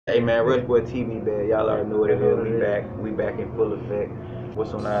Hey man, Rushboitv, man. Y'all already know what it is. We back in full effect.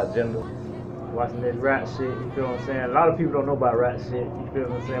 What's on our agenda? Watching this rap shit, you feel what I'm saying? A lot of people don't know about rap shit, you feel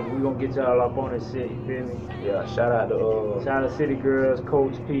what I'm saying? But we gonna get y'all up on this shit, you feel me? Yeah, shout out to City Girls,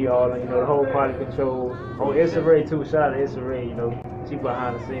 Coach P, all you know, the whole Party Control. Oh, Issa Rae too, shout out to Issa Rae, you know. She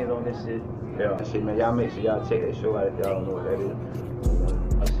behind the scenes on this shit. Yeah, shit man, y'all make sure y'all check that show out if y'all don't know what that is.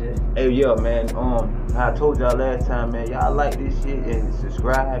 Shit. Hey yeah man, I told y'all last time, man, y'all like this shit and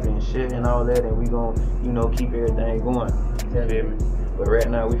subscribe and share and all that, and we gon', you know, keep everything going. You feel me? But right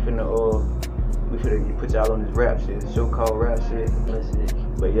now we finna put y'all on this rap shit, this show called Rap Shit. That's it.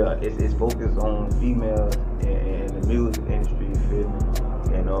 But yeah, it's focused on females and the music industry, you feel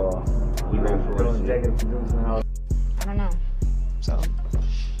me? And we ready for it. Executive producer and all. I don't know. So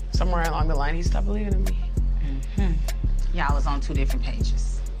somewhere along the line he stopped believing in me. Y'all was on 2 different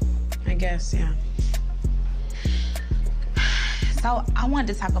pages. I guess, yeah. So I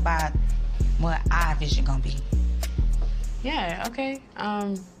wanted to talk about what our vision gonna be. Yeah, okay.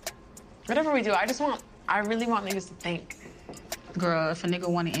 Whatever we do, I really want niggas to think. Girl, if a nigga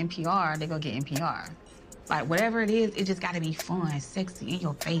want an NPR, they go get NPR. Like, whatever it is, it just gotta be fun, sexy, in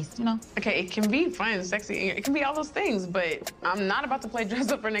your face, you know? Okay, it can be fun, sexy, it can be all those things, but I'm not about to play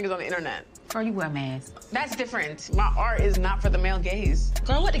dress up for niggas on the internet. Girl, you wear a mask. That's different. My art is not for the male gaze.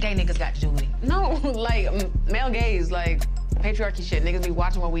 Girl, what the gay niggas got to do with it? No, like, male gaze, like, patriarchy shit. Niggas be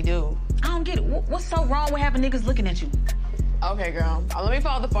watching what we do. I don't get it. What's so wrong with having niggas looking at you? Okay, girl, let me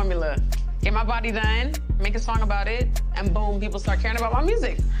follow the formula. Get my body done, make a song about it, and boom, people start caring about my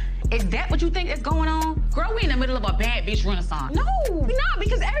music. Is that what you think is going on? Girl, we in the middle of a bad bitch renaissance. No, we're not,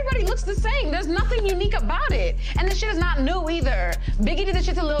 because everybody looks the same. There's nothing unique about it. And this shit is not new either. Biggie did this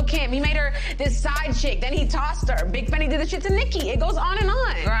shit to Lil' Kim. He made her this side chick, then he tossed her. Big Fenny did this shit to Nicki. It goes on and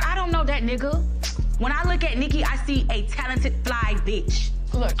on. Girl, I don't know that nigga. When I look at Nicki, I see a talented fly bitch.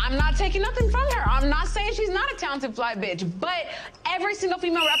 Look, I'm not taking nothing from her. I'm not saying she's not a talented fly bitch, but every single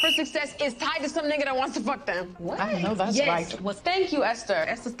female rapper's success is tied to some nigga that wants to fuck them. What? I know that's right. Well, thank you, Esther.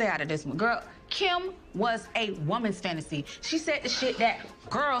 Esther, stay out of this one. Girl, Kim was a woman's fantasy. She said the shit that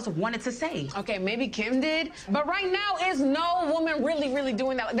girls wanted to say. Okay, maybe Kim did, but right now is no woman really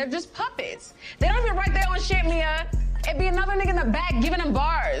doing that. They're just puppets. They don't even write their own shit, Mia. It'd be another nigga in the back giving them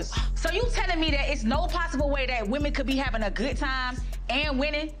bars. So you telling me that it's no possible way that women could be having a good time and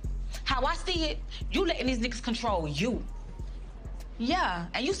winning? How I see it, you letting these niggas control you. Yeah,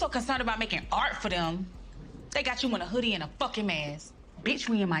 and you so concerned about making art for them, they got you in a hoodie and a fucking mask. Bitch,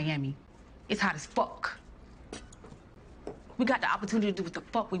 we in Miami. It's hot as fuck. We got the opportunity to do what the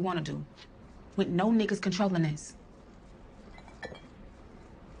fuck we want to do with no niggas controlling us.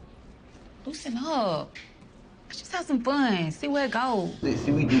 Loosen up. Just have some fun. See where it goes.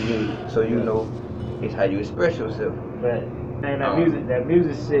 See, we do this so you know it's how you express yourself. But man, that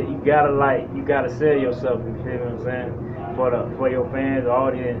music shit, you gotta sell yourself, you feel what I'm saying? For your fans, the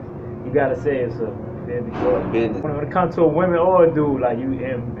audience, you gotta sell yourself, you feel me? Business. When it comes to a woman or a dude, like you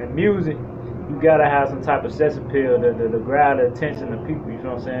in music, you gotta have some type of sex appeal to grab the attention of people, you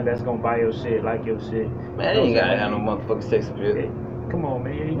know what I'm saying? That's gonna buy your shit, like your shit. Man, they ain't gotta have no motherfucking sex appeal. Come on,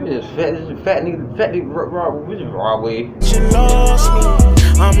 man. You This is fat nigga, raw way. She lost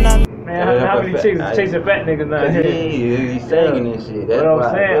me. I'm not. Man, how many chicks is chasing fat niggas now? Yeah, he's singing and shit. That's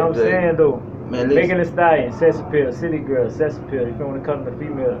what I'm saying though, man, Megan Thee Stallion, sex appeal, city girl, sex appeal. You feel when it comes to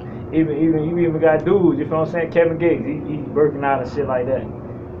female, even got dudes. You feel what I'm saying? Kevin Gates, he working out and shit like that. You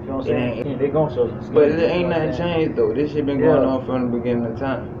know what I'm saying? They gon' show some. But it ain't nothing changed though. This shit been going on from the beginning of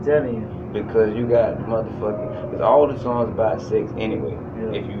time. I'm telling you. Because you got motherfucking, because all the songs about sex anyway.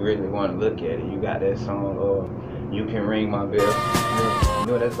 Yeah. If you really want to look at it, you got that song, You Can Ring My Bell. Yeah. You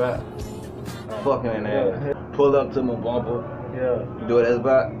know what that's about? Fucking in there. Pull up to my bumper. Yeah. You know what that's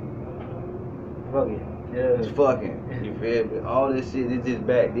about? Fucking. Yeah. It's fucking. You feel me? All this shit, it's just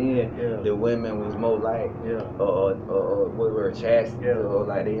back then, the women was more like, what were chastity, or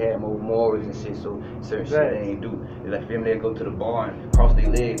like they had more morals and shit, so certain shit they ain't do. It's like them, they go to the bar and cross their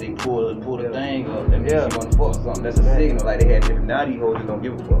legs, they pull the thing up, and then she wanna fuck something. That's a signal, like they had different, now these hoes just don't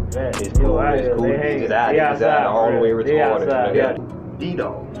give a fuck. It's cool, it's cool, it's out, all the way retarded.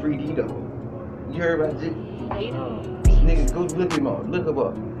 D-Dawg, free D-Dawg. You heard about J? Niggas, go look him up, look him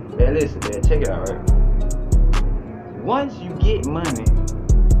up. Man, listen, man, check it out, right? Once you get money,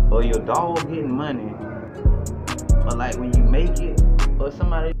 or your dog getting money, or like when you make it, or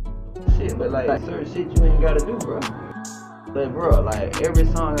somebody shit, but like certain shit you ain't gotta do, bro. But bro, like every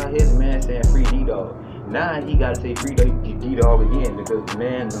song I hear the man saying free D-Dawg. Now he gotta say free D-Dawg again because the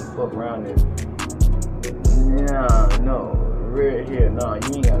man done fuck around this. Nah, no, right here, no,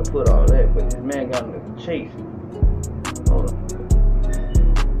 you ain't gotta put all that, but this man got him to chase. Hold on.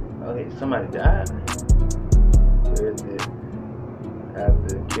 Wait, somebody died? Where's it?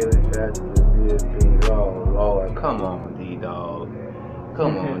 After killing Pastor did things, oh Lord, come on, D-Dawg.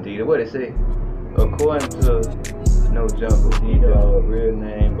 Come on, D. What it say? According to No Jungle, D-Dawg, real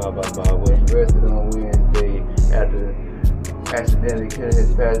name, blah blah blah, was arrested on Wednesday after accidentally killing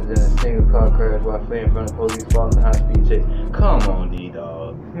his passenger in a single car crash while fleeing from the police following a high-speed chase. Come on,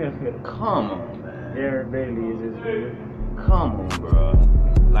 D-Dawg. Come on, man. Aaron Bailey is his favorite. Come on, bro.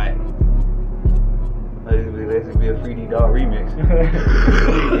 Like, let's be a free D-Dawg remix.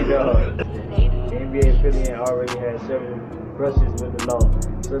 D-Dawg. The NBA affiliate already had several brushes with the law,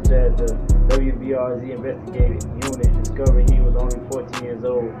 such as the WBRZ investigative unit discovered he was only 14 years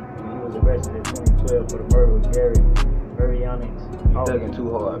old when he was arrested in 2012 for the murder of Gary Marianix. You thugging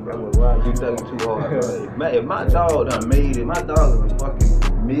too hard, bro. You thugging too hard, bro. If my dog done made it, my dog is a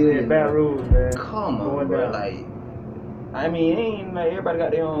fucking million. Bad rules, man. Come on, bro. Like, I mean, ain't like everybody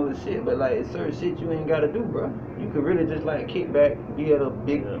got their own little shit, but like it's certain shit you ain't gotta do, bro. You could really just like kick back, be at a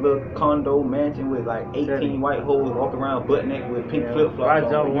big little condo mansion with like 18 white hoes, walk around butt naked with pink flip flops.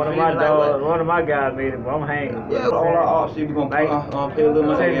 One of my dogs, one of my guys made it, but I'm hanging. Yeah, all our off shit, we gonna pay a little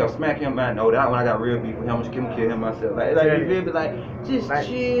money, smack him back. No, that one I got real beef with him. I'm just gonna kill him myself. Like you feel me? Like just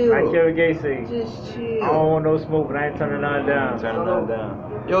chill. Like Kevin Gates say, just chill. I don't want no smoke, but I ain't turning none down. Turning none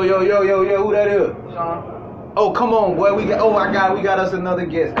down. Yo, who that is? Sean. Oh, come on, boy. We got us another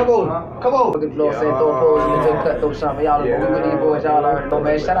guest. Come on. Come on. You know what I'm saying? Throw pros in the cut, throw something. Y'all know we with these boys. Y'all already know,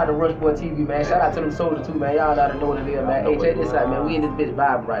 man. Shout out to Rushboitv, man. Shout out to them soldiers, too, man. Y'all already know what it is, man. Hey, check this out, man. We in this bitch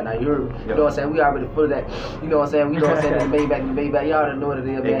vibing right now. You heard me? You know what I'm saying? We already full of that. You know what I'm saying? We know what I'm saying? The Maybach. Y'all already know what it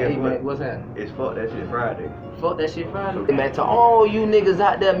is, man. Hey, man. What's that? It's Fuck That Shit Friday. Fuck that shit Friday. Hey, man, to all you niggas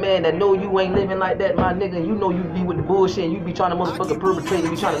out there, man, that know you ain't living like that, my nigga, you know you be with the bullshit and you be trying to motherfucking perpetrate, you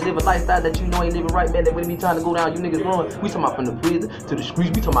be trying to live a lifestyle that you know ain't living right, man, that really be trying to go down, you niggas wrong. We talking about from the prison to the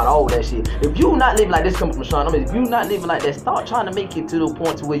streets, we talking about all that shit. If you not living like this, coming from Sean, I mean, if you not living like that, start trying to make it to the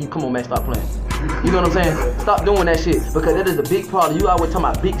point to where you come on, man, start playing. You know what I'm saying? Stop doing that shit, because that is a big problem. You always talking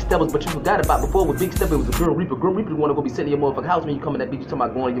about big steppers, but you forgot about before with big stepper, it was a Grim Reaper. Grim Reaper wanna go be sitting in your motherfucking house when you come in that bitch, you talking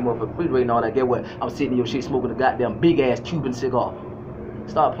about going in your motherfucking refrigerator and all that. Get what? I'm sitting in your shit smoking a goddamn big ass Cuban cigar.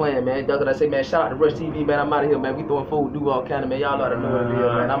 Stop playing, man. That's what I say, man. Shout out to RUSHBOIT.V, man. I'm out of here, man. We throwing food, do all kind of, man. Y'all ought to know what it is,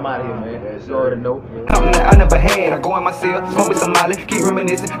 man. I'm out of here, man. You already know. Something that I never had. I go in my cell, smoke with somebody, keep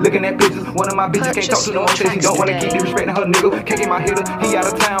reminiscing, looking at pictures. One of my bitches can't talk to no one, she don't wanna keep disrespecting her nigga. Can't get my hitter, he out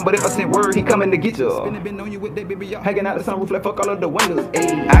of town, but if I send word, he coming to get you. Been on you with that baby, y'all hanging out the sunroof, like fuck all of the windows.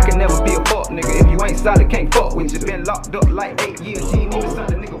 Ay, I can never be a fuck nigga if you ain't solid, can't fuck with you. Been locked up like 8 years, she ain't even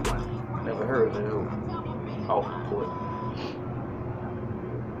signed a nigga one. Never heard of it. Oh, boy.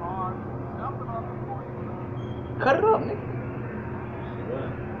 Cut it up, nigga.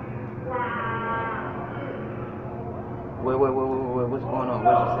 Wait, what's going on?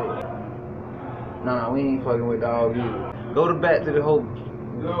 What'd you say? Nah, we ain't fucking with Dawg either. Go to back to the whole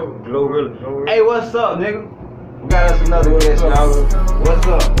Glo-Ria. Hey, what's up, nigga? We got us another guest, y'all. What's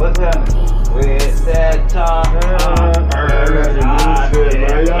up? What's happening? With that talk, y'all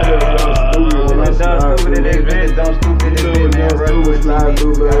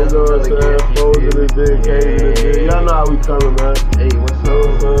know how we coming, man. Hey, what's up?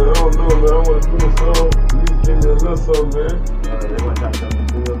 I don't know, man. I want to do a song. Please give me a little something, man. I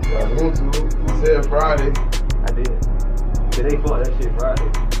want to. You said Friday. I did. Today fuck that shit Friday.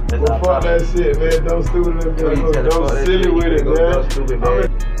 Well, fuck that shit, man. Don't stupid that bitch. Don't silly with it, man.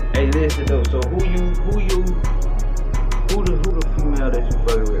 Hey, listen though. So who the female that you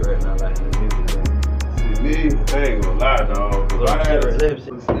fucking with right now, like in the music game? See me, I ain't gonna lie, dog.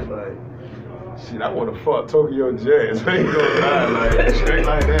 Shit, I wanna fuck Tokyo Jetz. I ain't gonna lie, like straight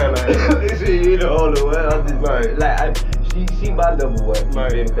like that, like. Shit, you the only one. I'm just like she my number one.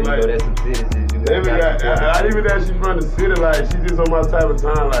 Because you know that's some city shit. I even that she from the city, like she just on my type of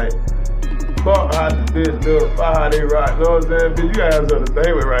time, like. Fuck how this bitch look, fuck how they rock, you know what I'm saying? Bitch, you gotta have something to stay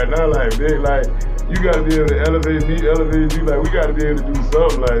with right now, like, bitch, like, you gotta be able to elevate me, elevate you, like, we gotta be able to do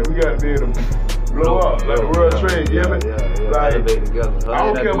something, like, we gotta be able to blow up, like, world trade, you hear me? Like, I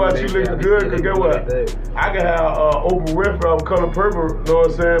don't care about you looking good, cause get what? I can have Oprah Winfrey of Color Purple, you know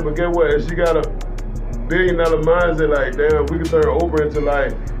what I'm saying? But get what? If she got a $1 billion mindset, like, damn, we can turn Oprah into,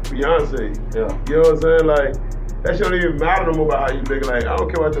 like, Beyonce. Yeah. You know what I'm saying? Like, that shit don't even matter no more about how you look. Like, I don't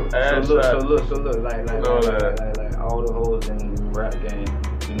care about your ass. So look, like all the hoes in the rap game,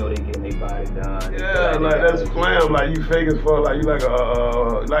 you know they getting their body done. Yeah, like that's flam. Like you fake as fuck. Like you like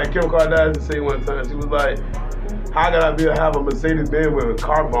Kim Kardashian say one time. She was like, How can I have a Mercedes Benz with a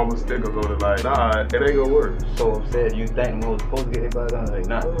car bomber sticker on it? Like, nah, it ain't gonna work. So I'm saying, you think the was supposed to get their body done? Like,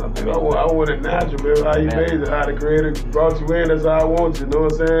 nah. I want it natural, man. How you made it, how the creator brought you in, that's how I want you, you know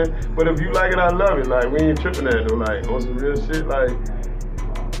what I'm saying? But if you like it, I love it. Like, we ain't tripping at it though, like, on some real shit, like.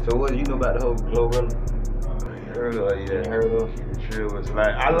 So what do you know about the whole Glo-Ria? Heard of.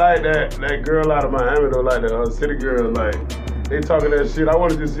 Like, I like that girl out of Miami though, like the city girl, like they talking that shit. I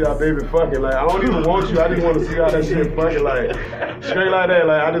want to just see how baby fucking. Like I don't even want you. I just want to see how that shit fucking. Like straight like that.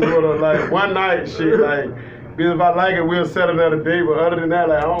 Like I just want to like one night shit. Like because if I like it, we'll set another day. But other than that,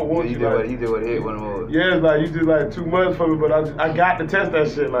 like I don't want you. He did what he hit one more. Yeah, it's like you just like too much for me. But I got to test that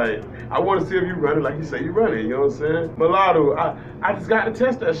shit. Like I want to see if you running. Like you say you running. You know what I'm saying? Mulatto. I just got to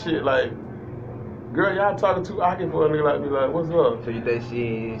test that shit. Like. Girl, y'all talking too awkward for a nigga like me, like, what's up? So you think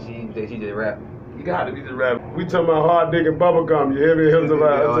she just rap? You gotta be just rapping. We talking about hard dick and bubblegum, you hear me? I'm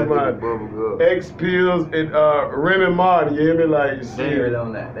talking about X pills and Remy Martin, you hear me? Like, they ain't really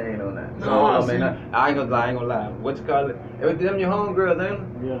on that. They ain't on that. No, I ain't gonna lie. What you call it? Them your homegirls, ain't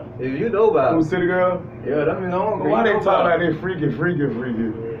them? Yeah. If you know about who's city girl? Yeah, them your homegirls. Why they talk like they freaky?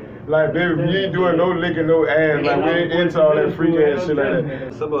 Like, baby, you ain't doing no licking, no ass. Like, we ain't into all that freaky ass shit like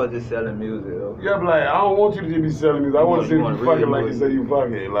that. Somebody just selling music, though. Yeah, but like, I don't want you to just be selling music. I want to see you fucking like you say you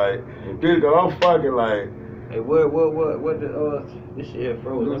fucking. Like, bitch, I'm fucking like. Hey, what this shit here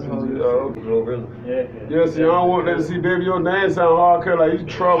froze? Glo-Ria. Yeah, see, I don't want that to see, baby, your name sound hardcore, like you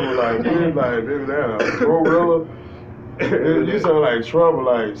trouble, like, dude, like, baby, damn, Glo-Ria. You sound like trouble,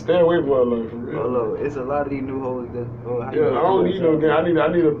 like, stay away from her, like, for real. Hold on, it's a lot of these new hoes that, I don't need no gang, I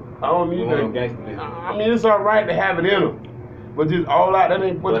don't need that. I mean, it's alright to have it in them. But just all out, that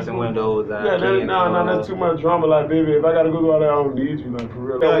ain't what busting windows out. Yeah, that's too much drama. Like, baby, if I gotta go through all that, I don't need you, like, for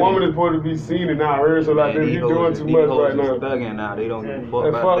real. That woman is supposed to be seen and not heard, so like, baby, you doing too much right now. Thugging now, they don't give a fuck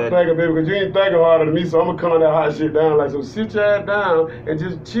about fuck that. Thugging, baby, because you ain't thugging harder than me, so I'm gonna calm that hot shit down. Like, so sit your ass down and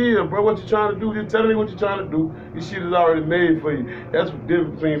just chill, bro. What you trying to do? Just tell me what you trying to do. This shit is already made for you. That's the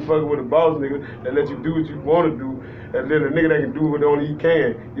difference between fucking with a boss nigga that let you do what you want to do, and then a nigga that can do what only he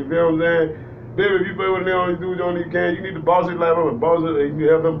can. You feel what I'm saying? Baby, if you play with them, only do what only you can. You need to boss his life up and boss it. You need to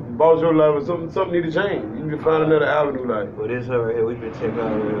help them boss your life, or something need to change. You need to find another avenue, like. But this her right here, we been checking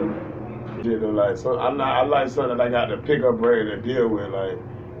out real. Yeah, though, like, so I like something that I got to pick up ready to deal with. Like,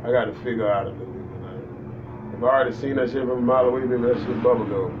 I got to figure out a little bit. Like, if I already seen that shit from a mile away, baby, that shit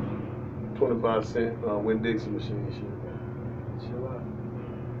bubblegum. 25 cent Winn-Dixie machine shit. Chill out.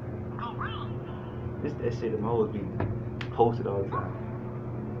 This that shit, them hoes be posted all the time.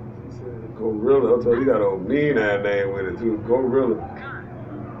 Glo-Ria, I'm telling you, got a mean ass name with it too. Glo-Ria.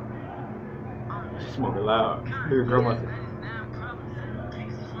 She smoking loud. Here, grandma.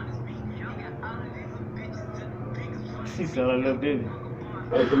 She sound like little baby.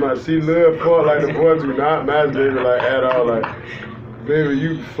 That's somebody, she live for like the boy do not match, baby, like at all. Like, baby,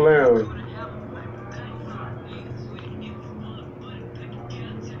 you flam.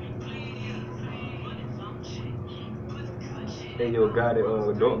 Hey, yo, got it,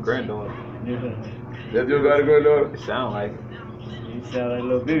 granddaughter. Yeah. That you got a granddaughter? It sound like it. You sound like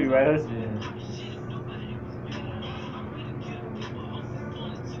little baby right here.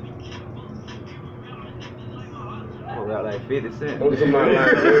 Oh, got like 50 cents. What's somebody like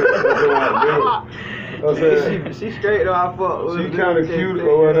She straight though, I fuck. She kind of cute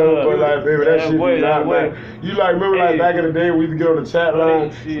or whatever, but like, baby, that shit be not like. You like, remember like back in the day we used to get on the chat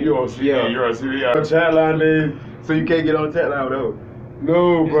line? You don't see it, you're on the chat line days. So you can't get on the chat line though?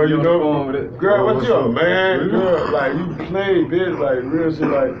 No, bro, you know. Girl, what you a man? Girl, like, you play, bitch, like, real shit,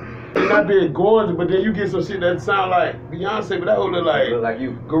 like. It's not being gorgeous, but then you get some shit that sound like Beyonce, but that would look like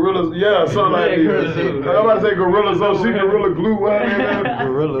you. Gorillas, yeah, something like that. I'm about to say Gorillas, so she Gorilla Glue, what?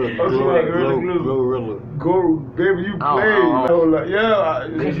 Gorilla. Go, baby, you play. Yeah,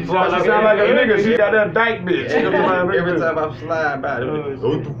 she sound like a nigga. She got that dyke bitch. Every time I'm sliding by,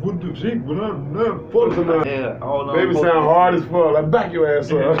 baby sound hard as fuck. Like, back your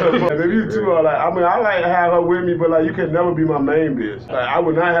ass up. Baby, you too are like, I mean, I like to have her with me, but like, you can never be my main bitch. Like, I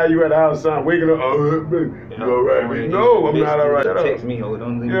would not have you at the house waking up, baby, you alright, baby? No, I'm not alright. Text me,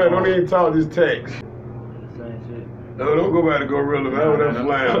 don't even talk, just text. No, don't go back to Glo-Ria, man. That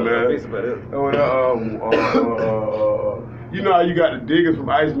flam, man. You know how you got the diggers from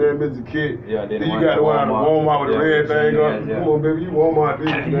Iceman, Mr. Kid? Yeah, then you got the one out of Walmart with the red thing on. Come on, baby, you Walmart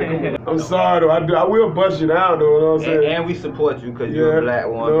diggers, man. Come on. I'm sorry, though. I will bust you down, though, you know what I'm saying? And we support you because you're a black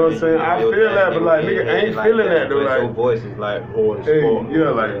woman. You know what I'm saying? I feel that, but like, nigga, I ain't feeling that, though. Like, your voice is like,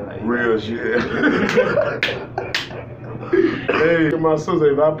 like real shit. Hey, my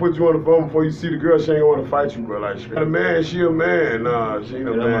sister, if I put you on the phone before you see the girl, she ain't gonna want to fight you, bro. Like, a man, she a man. Nah, she ain't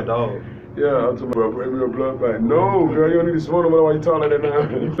a man. My dog. Yeah, I'm talking about bring me a blood bag. No, girl, you don't need to smoke no more while you talking like that now.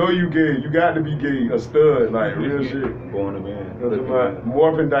 No, you gay. You got to be gay. A stud, like real shit. Born a man. I'm talking about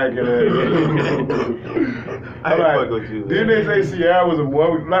morphin' dyke in there. Then they say Sierra was a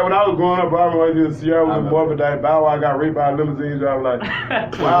morphin'. Like when I was growing up, I remember Sierra was a morphin' dyke. Bow Wow got raped by a limousine driver. Like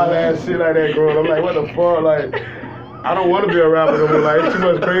wild ass shit like that growing up. I'm like, what the fuck? Like, I don't want to be a rapper no more. Like, it's too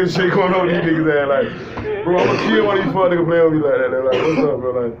much crazy shit going on with these niggas ass. Like, bro, I'm gonna kill one of these fuck niggas playing with me like that. They're like, what's up,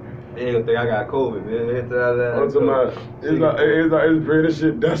 bro? Like, they gonna think I got COVID, man. I'm talking about, it's pretty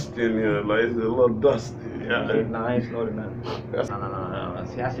shit dusty in here. Like, it's a little dusty. Yeah. Nah, I ain't snorting nothing. No.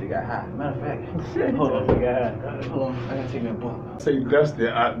 See, I should've got high. Matter of fact, hold on, hold on. I gotta take me a book. Say you dusty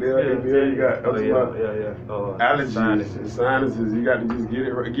out there. Yeah, you got allergies, sinuses. You got to just get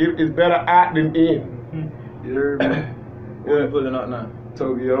it right. It's better out than in. You heard me? What you pulling up now?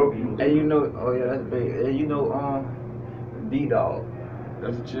 Tokyo. And you know, oh yeah, that's big. And you know, D-Dawg.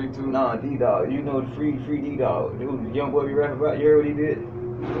 That's a chick too? Nah, D-Dawg. You know the free D-Dawg. The young boy we rap about. You heard what he did?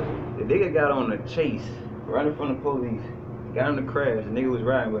 The nigga got on a chase, running from the police. Got in the crash. The nigga was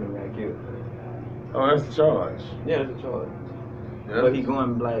riding with him and got killed. Oh, that's the charge. Yeah, that's the charge. Yeah. But he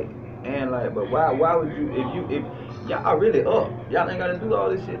going but why would you, if y'all really up, y'all ain't gotta do all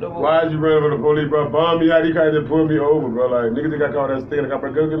this shit no more. Why'd you run over the police, bro? Bomb me out, he kinda just pulled me over, bro. Like, niggas got caught that stick, I got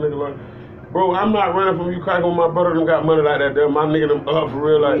nigga like, bro, I'm not running from you cracking on my brother, them got money like that, there. My nigga them up for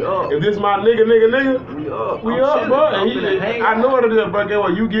real, like, if this my nigga, we up, bro. And I know what it is, bro. Get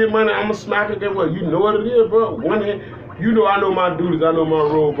what, you get money, I'ma smack it, get what, you know what it is, bro. One hand, you know I know my duties, I know my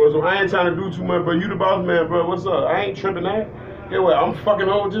role, bro. So I ain't trying to do too much, but you the boss man, bro. What's up? I ain't tripping that. Get what, I'm fucking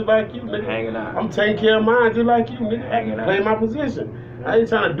old just like you, nigga. Hanging out. I'm taking care of mine just like you, nigga. Hanging out. Play my position. I ain't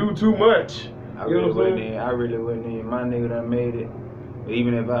trying to do too much. I really wouldn't even. My nigga done made it.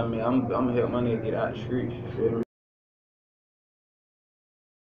 Even if I'm gonna help my nigga get out the streets. You feel me?